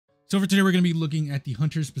So for today, we're going to be looking at the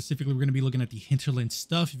Hunter. Specifically, we're going to be looking at the Hinterland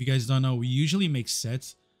stuff. If you guys don't know, we usually make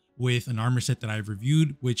sets with an armor set that I've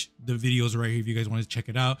reviewed, which the videos are right here if you guys want to check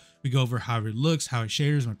it out. We go over how it looks, how it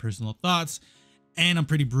shaders, my personal thoughts, and I'm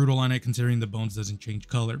pretty brutal on it considering the bones doesn't change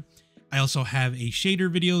color. I also have a shader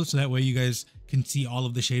video, so that way you guys can see all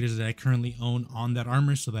of the shaders that I currently own on that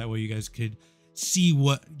armor, so that way you guys could see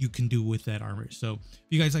what you can do with that armor. So if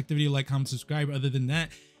you guys like the video, like, comment, subscribe. Other than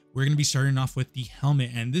that, we're going to be starting off with the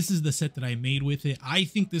helmet, and this is the set that I made with it. I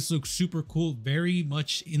think this looks super cool, very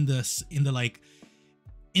much in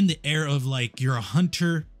the air of like you're a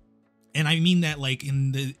hunter, and I mean that like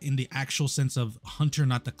in the actual sense of hunter,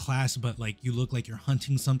 not the class, but like you look like you're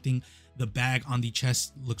hunting something. The bag on the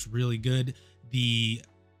chest looks really good. The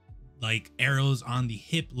like arrows on the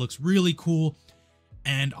hip looks really cool.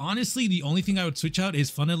 And honestly, the only thing I would switch out is,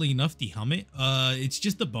 funnily enough, the helmet. It's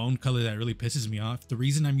just the bone color that really pisses me off. The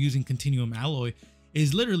reason I'm using continuum alloy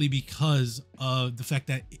is literally because of the fact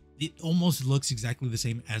that it almost looks exactly the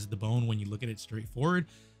same as the bone when you look at it straightforward.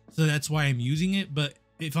 So that's why I'm using it. But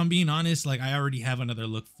if I'm being honest, like I already have another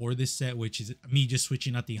look for this set, which is me just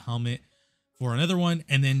switching out the helmet for another one.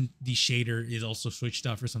 And then the shader is also switched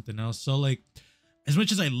out for something else. So like, as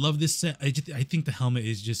much as I love this set, I think the helmet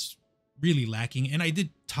is just really lacking. And I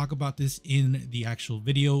did talk about this in the actual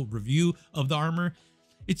video review of the armor.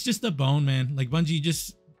 It's just the bone, man. Like Bungie,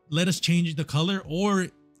 just let us change the color, or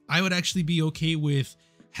I would actually be okay with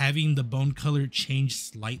having the bone color change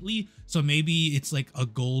slightly. So maybe it's like a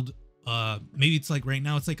gold, maybe it's like right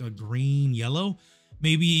now it's like a green yellow.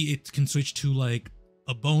 Maybe it can switch to like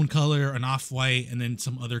a bone color, an off-white, and then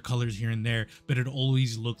some other colors here and there, but it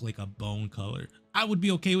always look like a bone color. I would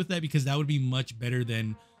be okay with that because that would be much better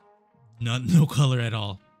than no color at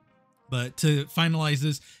all. But to finalize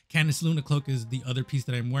this, Candace Luna cloak is the other piece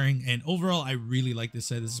that I'm wearing, and overall I really like this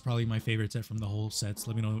set. This is probably my favorite set from the whole sets.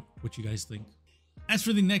 Let me know what you guys think. As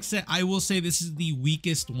for the next set, I will say this is the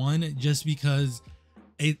weakest one just because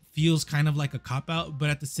it feels kind of like a cop-out,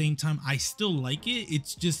 but at the same time I still like it.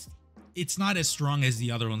 It's not as strong as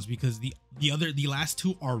the other ones because the last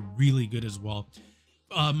two are really good as well.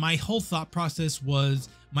 My whole thought process was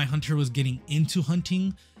my hunter was getting into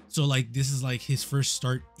hunting. So like this is like his first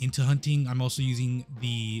start into hunting. I'm also using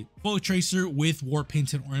the bow tracer with war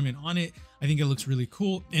painted ornament on it. I think it looks really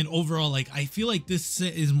cool. And overall, like I feel like this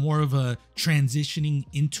set is more of a transitioning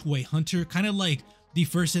into a hunter, kind of like the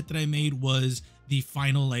first set that I made was the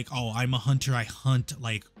final like, oh, I'm a hunter, I hunt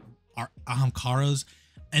like Ahamkaras.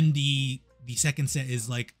 And the second set is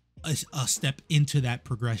like a step into that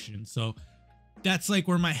progression. So that's like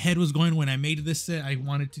where my head was going when I made this set. I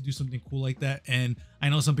wanted to do something cool like that. And I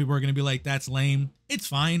know some people are going to be like, that's lame. It's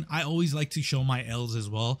fine. I always like to show my L's as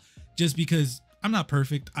well, just because I'm not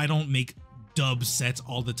perfect. I don't make dub sets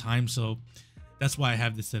all the time. So that's why I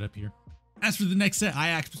have this set up here. As for the next set, I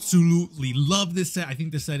absolutely love this set. I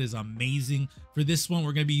think this set is amazing. For this one,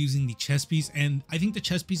 we're going to be using the chest piece. And I think the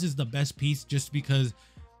chest piece is the best piece just because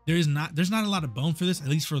there's not a lot of bone for this, at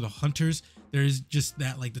least for the hunters. There's just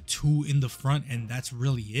that like the two in the front, and that's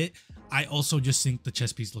really it. I also just think the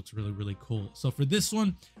chest piece looks really, really cool. So for this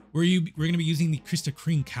one, we're going to be using the Krista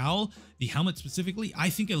Kreen cowl, the helmet specifically. I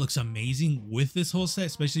think it looks amazing with this whole set,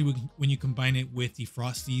 especially when you combine it with the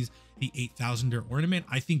Frosties, the 8000er ornament.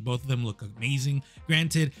 I think both of them look amazing.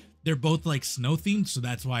 Granted, they're both like snow themed, so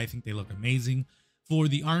that's why I think they look amazing. For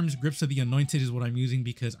the arms, Grips of the Anointed is what I'm using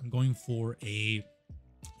because I'm going for a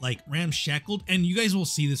like ramshackled, and you guys will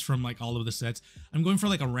see this from like all of the sets. I'm going for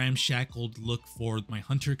like a ramshackled look for my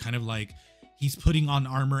hunter, kind of like he's putting on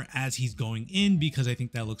armor as he's going in, because I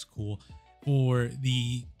think that looks cool. For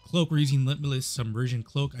the cloak, we're using Limitless Submersion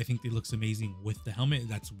cloak. I think it looks amazing with the helmet.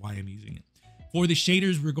 That's why I'm using it. For the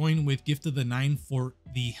shaders, we're going with Gift of the Nine for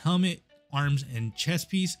the helmet, arms, and chest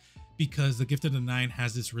piece, because the Gift of the Nine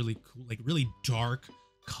has this really cool, like really dark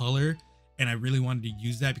color, and I really wanted to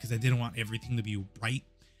use that because I didn't want everything to be bright.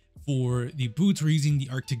 For the boots, we're using the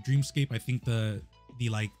Arctic Dreamscape. I think the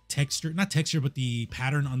like texture, not texture, but the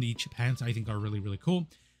pattern on the pants I think are really, really cool.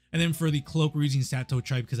 And then for the cloak, we're using Sato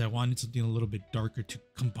Tribe because I wanted something a little bit darker to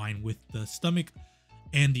combine with the stomach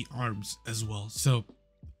and the arms as well. So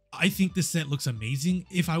I think this set looks amazing.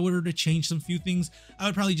 If I were to change some few things, I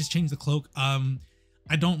would probably just change the cloak.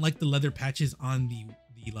 I don't like the leather patches on the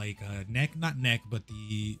like neck, not neck, but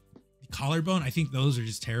the collarbone. I think those are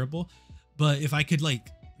just terrible. But if I could like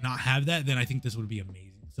not have that, then I think this would be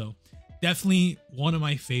amazing. So definitely one of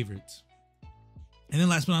my favorites. And then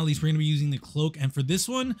last but not least, we're going to be using the cloak. And for this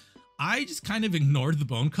one, I just kind of ignored the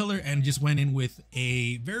bone color and just went in with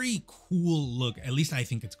a very cool look. At least I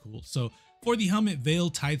think it's cool. So for the helmet, Veil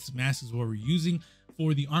Tithes Mask is what we're using.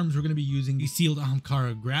 For the arms, we're going to be using the sealed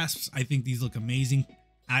Ahamkara grasps. I think these look amazing.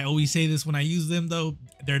 I always say this when I use them though,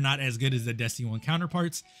 they're not as good as the Destiny 1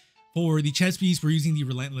 counterparts. For the chest piece, we're using the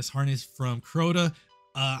Relentless Harness from Crota.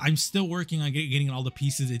 I'm still working on getting all the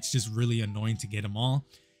pieces. It's just really annoying to get them all.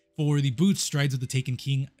 For the boots, Strides of the Taken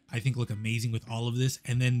King, I think look amazing with all of this.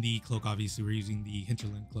 And then the cloak, obviously we're using the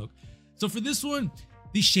Hinterland cloak. So for this one,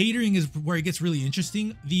 the shadering is where it gets really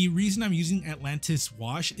interesting. The reason I'm using Atlantis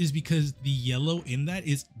Wash is because the yellow in that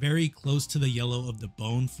is very close to the yellow of the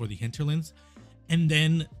bone for the Hinterlands. And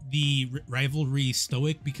then the Rivalry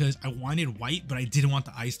Stoic, because I wanted white, but I didn't want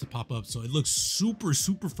the eyes to pop up. So it looks super,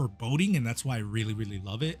 super foreboding, and that's why I really, really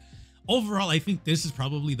love it. Overall, I think this is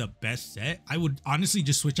probably the best set. I would honestly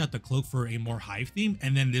just switch out the cloak for a more hive theme,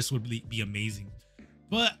 and then this would be amazing.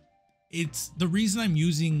 But it's the reason I'm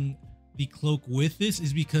using the cloak with this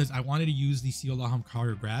is because I wanted to use the sealed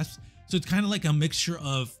Ahamkara grasp. So it's kind of like a mixture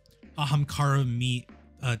of Ahamkara meat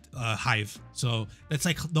hive. So that's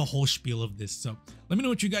like the whole spiel of this. So let me know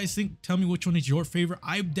what you guys think. Tell me which one is your favorite.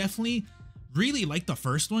 I definitely really like the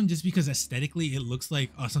first one just because aesthetically it looks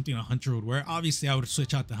like something a hunter would wear. Obviously I would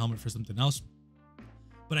switch out the helmet for something else,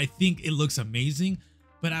 but I think it looks amazing.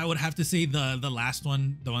 But I would have to say the last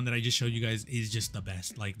one, the one that I just showed you guys, is just the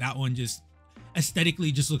best. Like that one just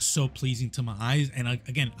aesthetically just looks so pleasing to my eyes. And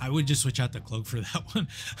again, I would just switch out the cloak for that one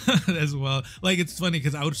as well. Like it's funny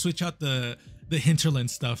because I would switch out the Hinterland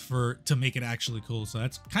stuff to make it actually cool. So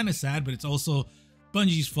that's kind of sad, but it's also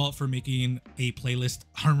Bungie's fault for making a playlist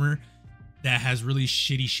armor that has really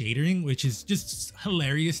shitty shadering, which is just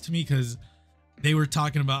hilarious to me because they were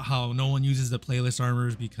talking about how no one uses the playlist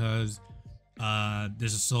armors because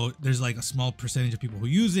there's like a small percentage of people who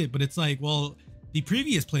use it. But it's like, well, the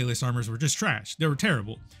previous playlist armors were just trash. They were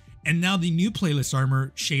terrible. And now the new playlist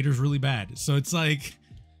armor shader's really bad. So it's like,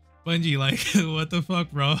 Bungie, like, what the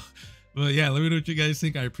fuck, bro? But yeah, let me know what you guys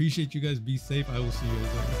think. I appreciate you guys. Be safe. I will see you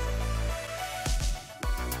guys later.